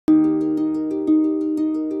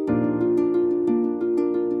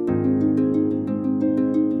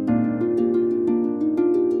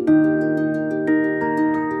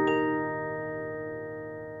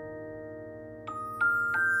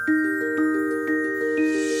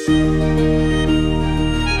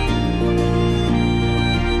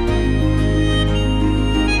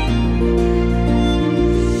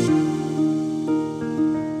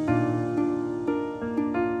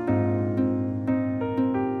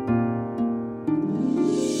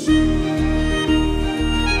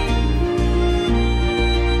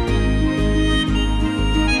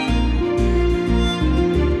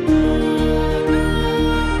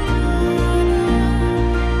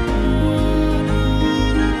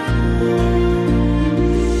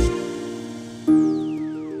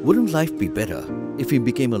Wouldn't life be better if we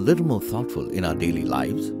became a little more thoughtful in our daily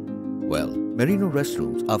lives? Well, Merino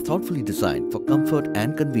Restrooms are thoughtfully designed for comfort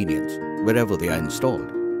and convenience wherever they are installed.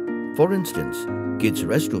 For instance, kids'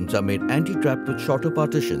 restrooms are made anti-trap with shorter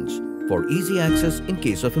partitions for easy access in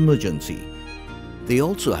case of emergency. They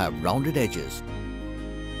also have rounded edges,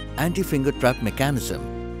 anti-finger trap mechanism,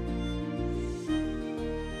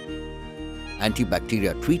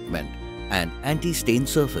 antibacterial treatment, and anti-stain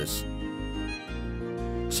surface.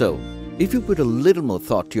 So, if you put a little more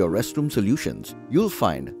thought to your restroom solutions, you'll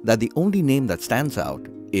find that the only name that stands out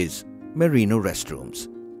is Merino Restrooms.